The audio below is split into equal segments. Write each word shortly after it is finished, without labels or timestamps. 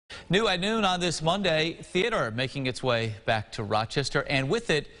New at noon on this Monday, theater making its way back to Rochester, and with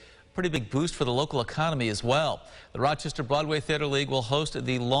it, pretty big boost for the local economy as well. The Rochester Broadway Theater League will host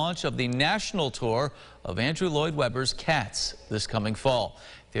the launch of the national tour of Andrew Lloyd Webber's Cats this coming fall.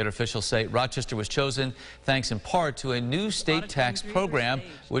 Theater officials say Rochester was chosen thanks in part to a new state tax program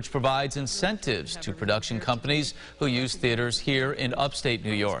which provides incentives to production companies who use theaters here in upstate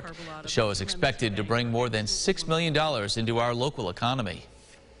New York. The show is expected to bring more than $6 million into our local economy.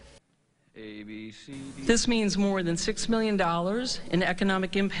 This means more than $6 million in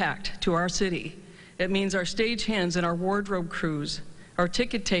economic impact to our city. It means our stagehands and our wardrobe crews, our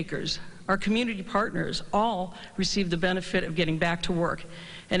ticket takers, our community partners all receive the benefit of getting back to work.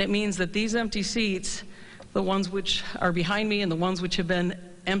 And it means that these empty seats, the ones which are behind me and the ones which have been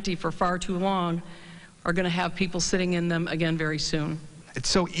empty for far too long, are going to have people sitting in them again very soon. It's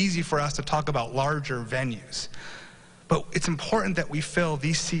so easy for us to talk about larger venues, but it's important that we fill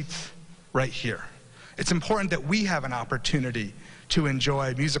these seats right here. It's important that we have an opportunity to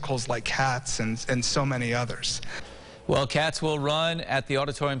enjoy musicals like Cats and so many others. Well, Cats will run at the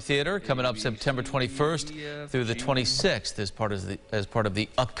Auditorium Theater coming up September 21st through the 26th as part of the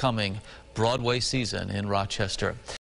upcoming Broadway season in Rochester.